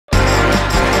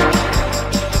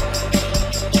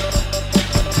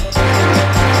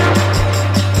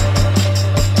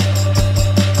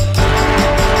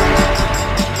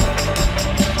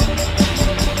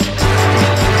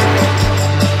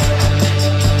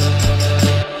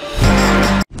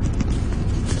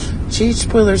Backstage,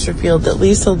 spoilers revealed that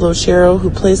Lisa LoCicero,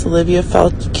 who plays Olivia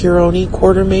Falcuroni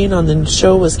Quartermain on the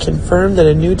show, was confirmed that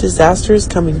a new disaster is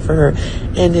coming for her,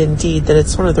 and indeed that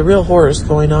it's one of the real horrors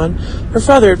going on. Her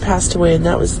father had passed away, and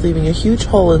that was leaving a huge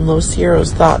hole in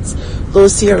LoCicero's thoughts.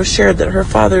 LoCicero shared that her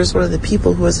father is one of the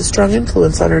people who has a strong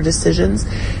influence on her decisions,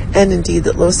 and indeed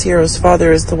that LoCicero's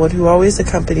father is the one who always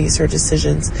accompanies her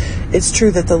decisions. It's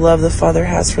true that the love the father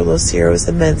has for LoCicero is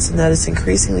immense, and that is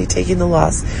increasingly taking the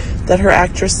loss that her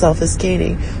actress self is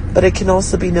gaining. But it can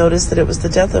also be noticed that it was the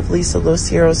death of Lisa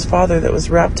LoCicero's father that was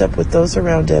wrapped up with those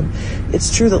around him.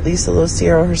 It's true that Lisa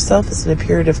LoCicero herself is in a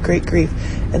period of great grief,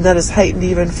 and that is heightened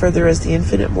even further as the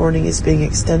infinite mourning is being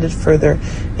extended further.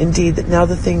 Indeed, that now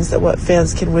the things that what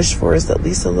fans can wish for is that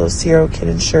Lisa LoCicero can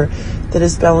ensure that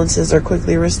his balances are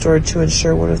quickly restored to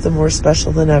ensure one of them more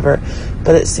special than ever.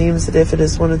 But it seems that if it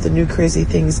is one of the new crazy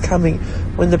things coming,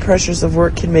 when the pressures of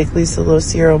work can make Lisa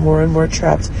LoCicero more and more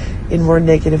trapped in more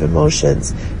negative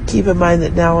emotions. Keep in mind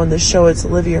that now on the show it's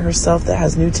Olivia herself that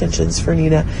has new tensions for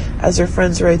Nina, as her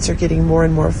friends' rights are getting more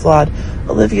and more flawed.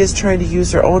 Olivia is trying to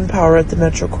use her own power at the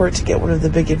Metro Court to get one of the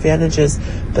big advantages,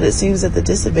 but it seems that the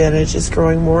disadvantage is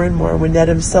growing more and more when Ned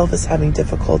himself is having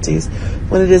difficulties,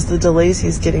 when it is the delays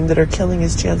he's getting that are killing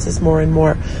his chances more and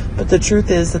more. But the truth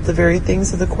is that the very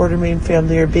things of the Quartermain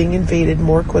family are being invaded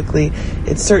more quickly.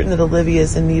 It's certain that Olivia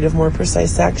is in need of more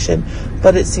precise action,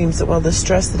 but it seems that while the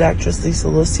stress that actress Lisa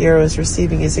LoCicero is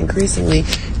receiving is increasingly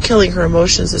killing her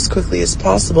emotions as quickly as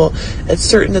possible, it's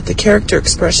certain that the character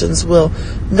expressions will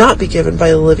not be given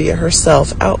by Olivia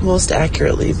herself out most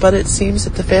accurately. But it seems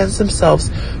that the fans themselves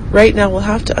right now will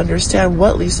have to understand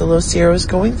what Lisa LoCicero is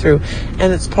going through,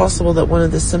 and it's possible that one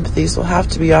of the sympathies will have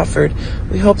to be offered.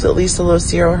 We hope that Lisa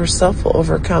LoCicero herself will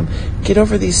get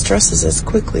over these stresses as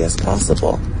quickly as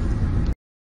possible.